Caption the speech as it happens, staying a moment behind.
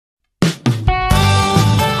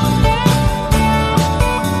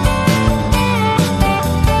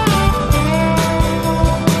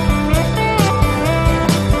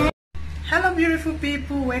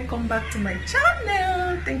welcome back to my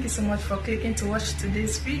channel. Thank you so much for clicking to watch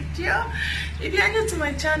today's video. If you are new to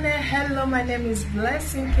my channel, hello, my name is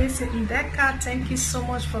Blessing Casey Indeka. Thank you so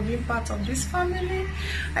much for being part of this family.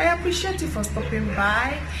 I appreciate you for stopping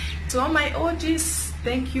by. To all my OGs,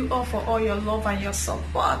 thank you all for all your love and your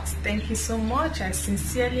support. Thank you so much. I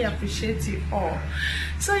sincerely appreciate you all.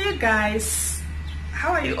 So you guys,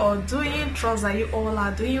 how are you all doing? Trust that you all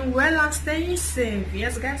are doing well and staying safe.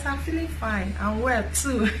 Yes guys, I'm feeling fine and well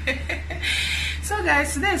too. So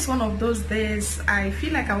guys, today is one of those days I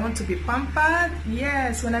feel like I want to be pampered.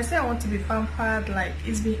 Yes, when I say I want to be pampered, like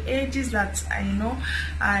it's been ages that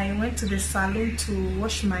I went to the salon to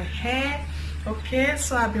wash my hair. Okay,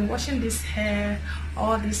 so I've been washing this hair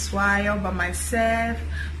all this while by myself,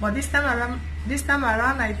 but this time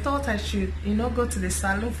around I thought I should go to the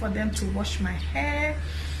salon for them to wash my hair.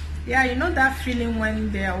 Yeah, you know that feeling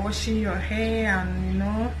when they are washing your hair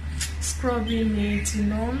and scrubbing it.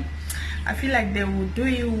 I feel like they will do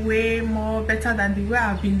it way more better than the way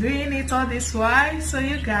I've been doing it all this while. So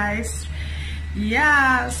you guys,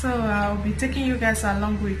 yeah, so I'll be taking you guys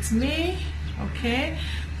along with me. Okay,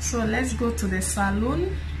 so let's go to the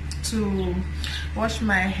salon to wash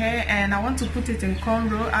my hair, and I want to put it in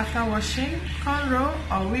cornrow after washing. Cornrow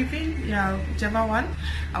or weaving, yeah, whichever one.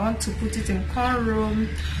 I want to put it in cornrow.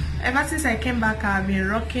 Ever since I came back, I've been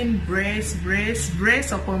rocking brace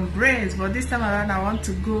upon brace, but this time around I want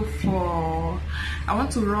to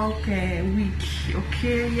rock a wig.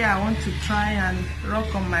 Okay, yeah, I want to try and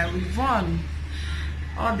rock on my weave-on.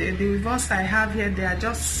 All the weave-ons I have here, they are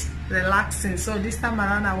just relaxing, so this time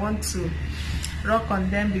around I want to rock on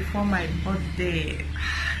them before my birthday.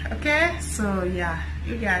 Okay, so yeah,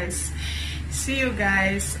 you guys, see you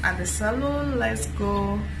guys at the salon. Let's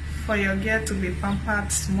go for your girl to be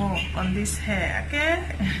pampered small on this hair. Okay.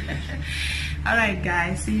 All right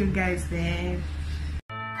guys, see you guys then.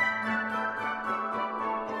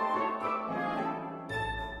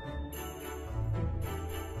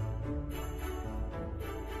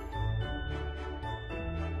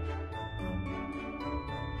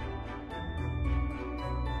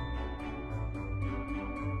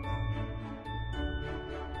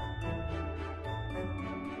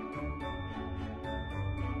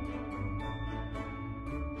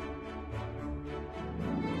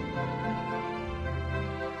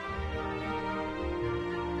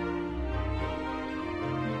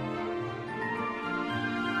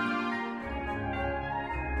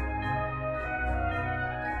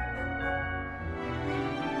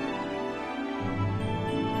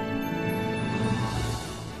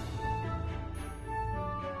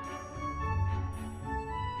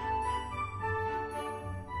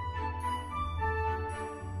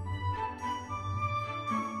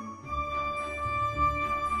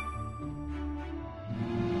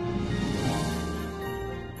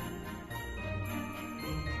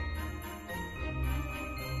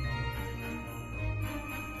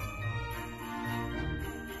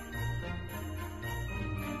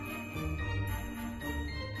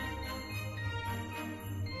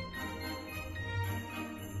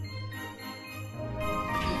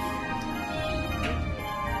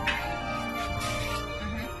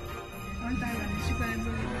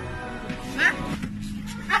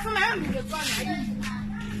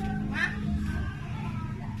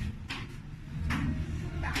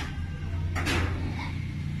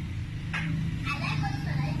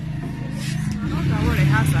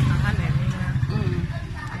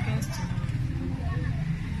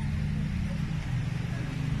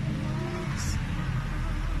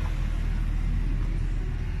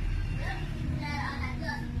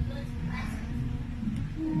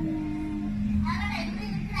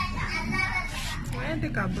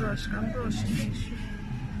 Take a brush, can brush it.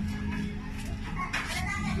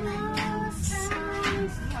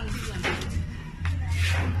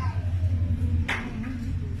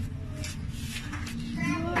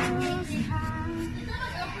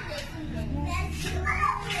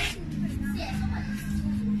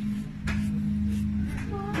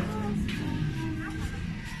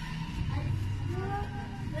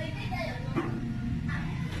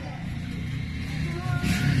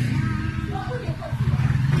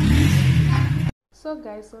 So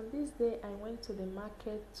guys, on this day I went to the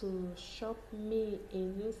market to shop me a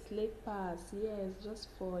new slippers. Yes, just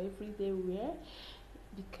for everyday wear,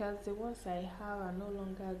 because the ones I have are no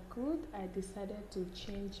longer good. I decided to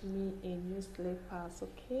change me a new slippers.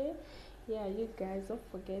 Okay, yeah, you guys, don't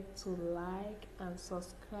forget to like and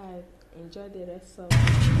subscribe. Enjoy the rest of it.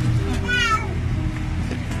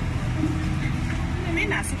 I mean,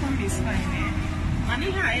 that's fine, man.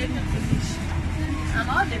 and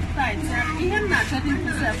all the tights. Even not cutting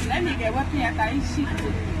myself. Let me get what I can shift.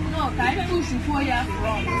 No, can I push for your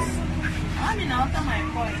front? I mean, out of my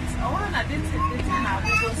points. I want to date it now. We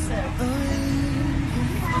go self.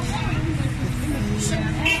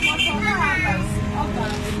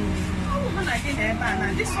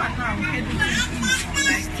 This one now,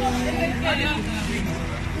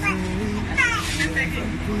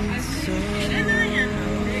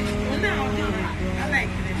 I like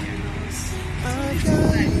it.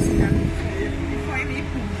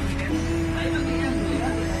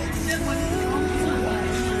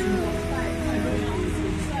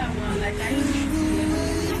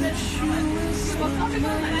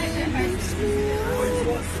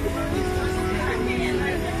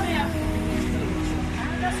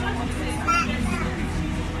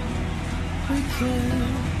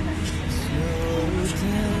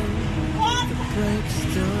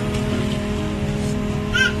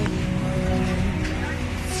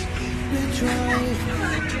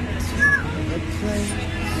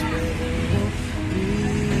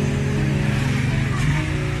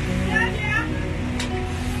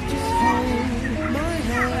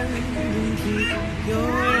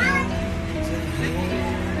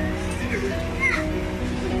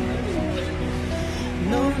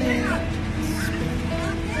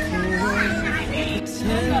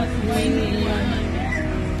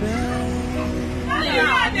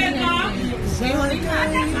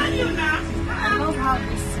 I love how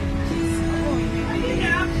this is.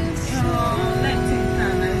 So let's take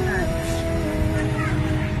that like that.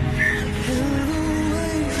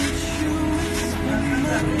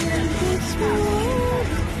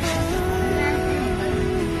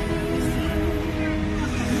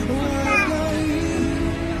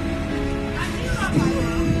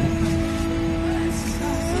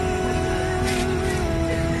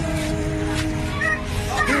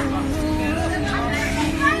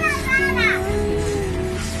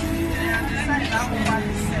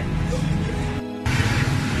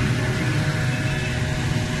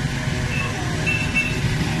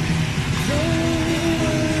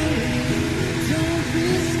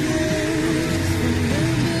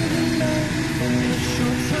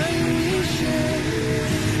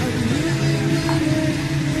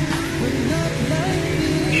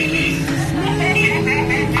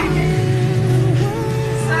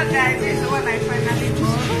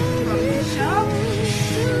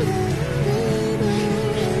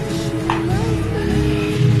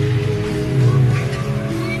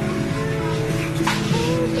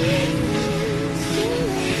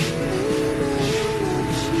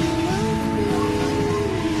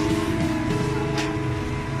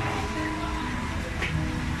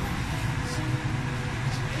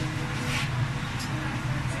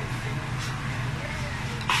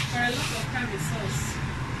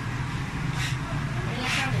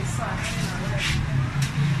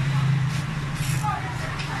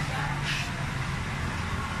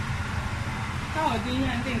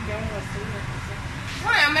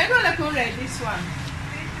 Why am I going to read this one?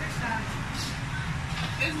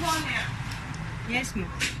 This one here. Yes,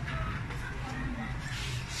 ma'am.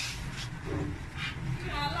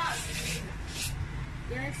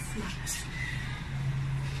 Yes, ma'am.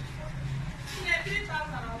 Yeah, 3,000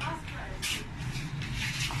 last price.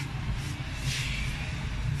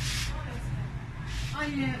 Oh,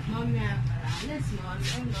 yeah, Mommy, let's not.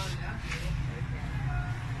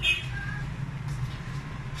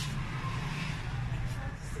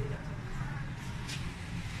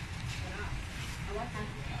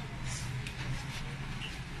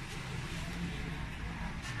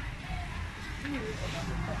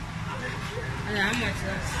 How much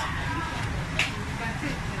is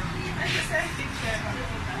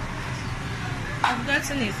I've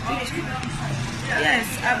gotten it. Yes,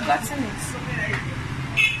 I've gotten it.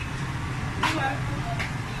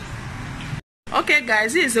 Okay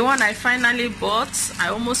guys, this is the one I finally bought. I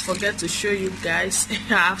almost forget to show you guys.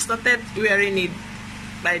 I've started wearing it,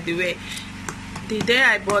 by the way. The day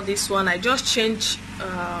I bought this one, I just changed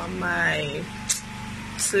my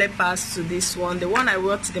slippers to this one. The one I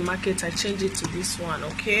wore to the market, I changed it to this one.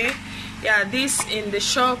 Okay, yeah, this in the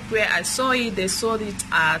shop where I saw it, they sold it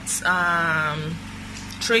at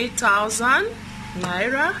 3,000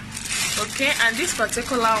 naira. Okay, and this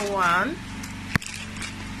particular one,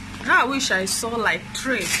 I wish I saw like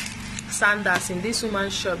 3 sandals in this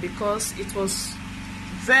woman's shop because it was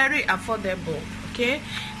very affordable. Okay,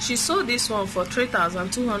 she sold this one for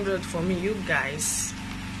 3,200 for me, you guys.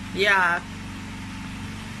 Yeah,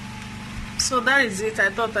 so that is it. I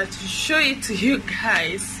thought I should show it to you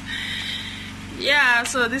guys. Yeah,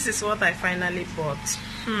 so this is what I finally bought.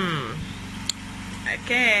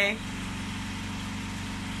 Okay.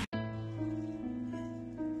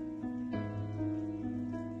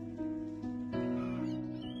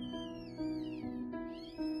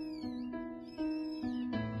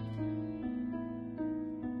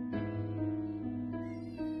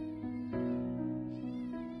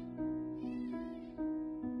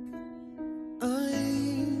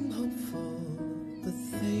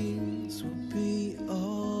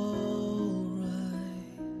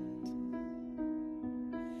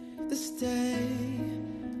 day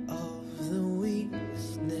of the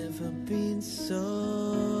week's never been so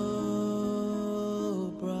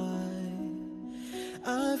bright.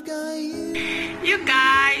 I've got you. You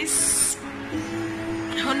guys,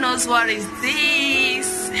 who knows what is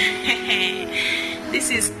this?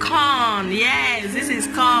 This is corn. Yes, this is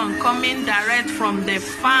corn coming direct from the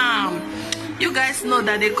farm. You guys know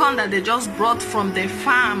that the corn that they just brought from the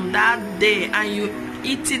farm that day, and you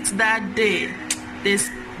eat it that day,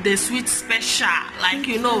 the sweet special, like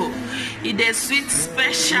you know, it is sweet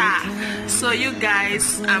special. So you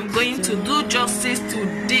guys, I'm going to do justice to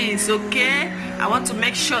this, okay? I want to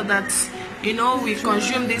make sure that, you know, we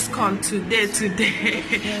consume this corn today.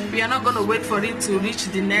 We are not going to wait for it to reach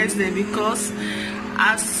the next day, because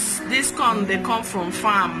as this corn, they come from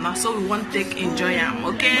farm now, so we won't take enjoy them,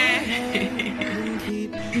 okay?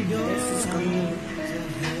 This is coming.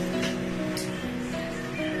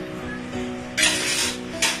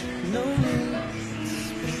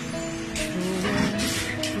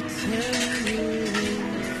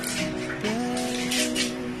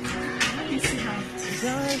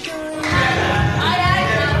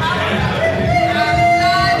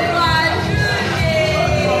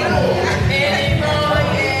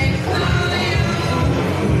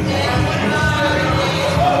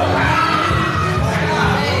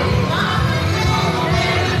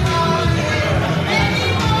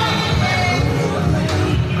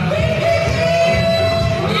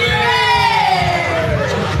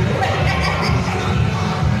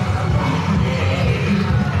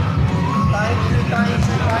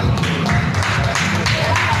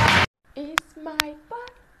 It's my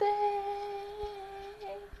birthday.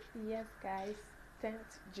 Yes guys,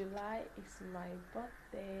 10th July is my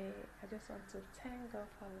birthday. I just want to thank God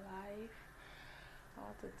for life. I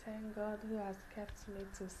want to thank God who has kept me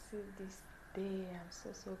to see this day. I'm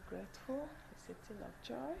so grateful. It's a thing of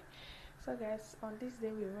joy. So guys, on this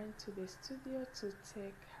day we went to the studio to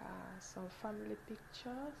take some family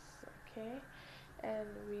pictures, okay? And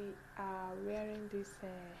we are wearing this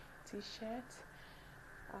t-shirt.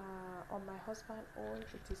 On my husband's own,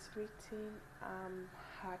 it is written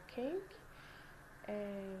her king,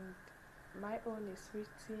 and my own is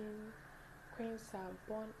written queens are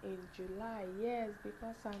born in July. Yes,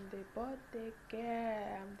 because I'm the birthday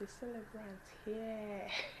girl, I'm the celebrant here.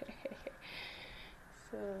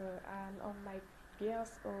 So, and on my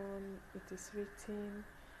girl's own, it is written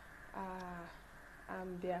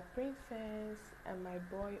I'm their princess, and my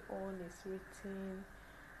boy own is written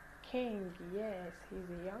king. Yes, he's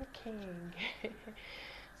a young king.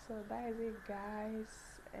 So that is it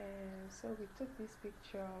guys. And so we took this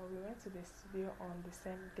picture. We went to the studio on the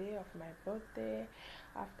same day of my birthday.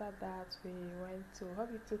 After that we went to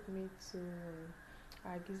hubby took me to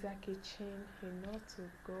Giza kitchen, you know, to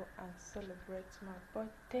go and celebrate my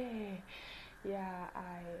birthday. Yeah,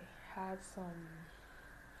 I had some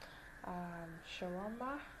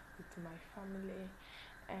shawarma with my family,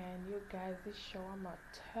 and you guys, this shawarma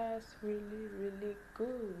tastes really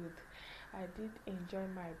good. I did enjoy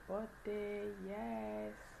my birthday.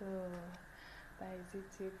 Yes, so that is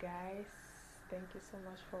it you guys. Thank you so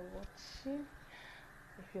much for watching.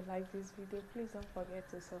 If you like this video, please don't forget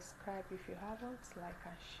to subscribe. If you haven't, like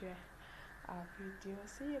and share our video.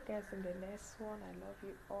 See you guys in the next one. I love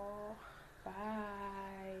you all.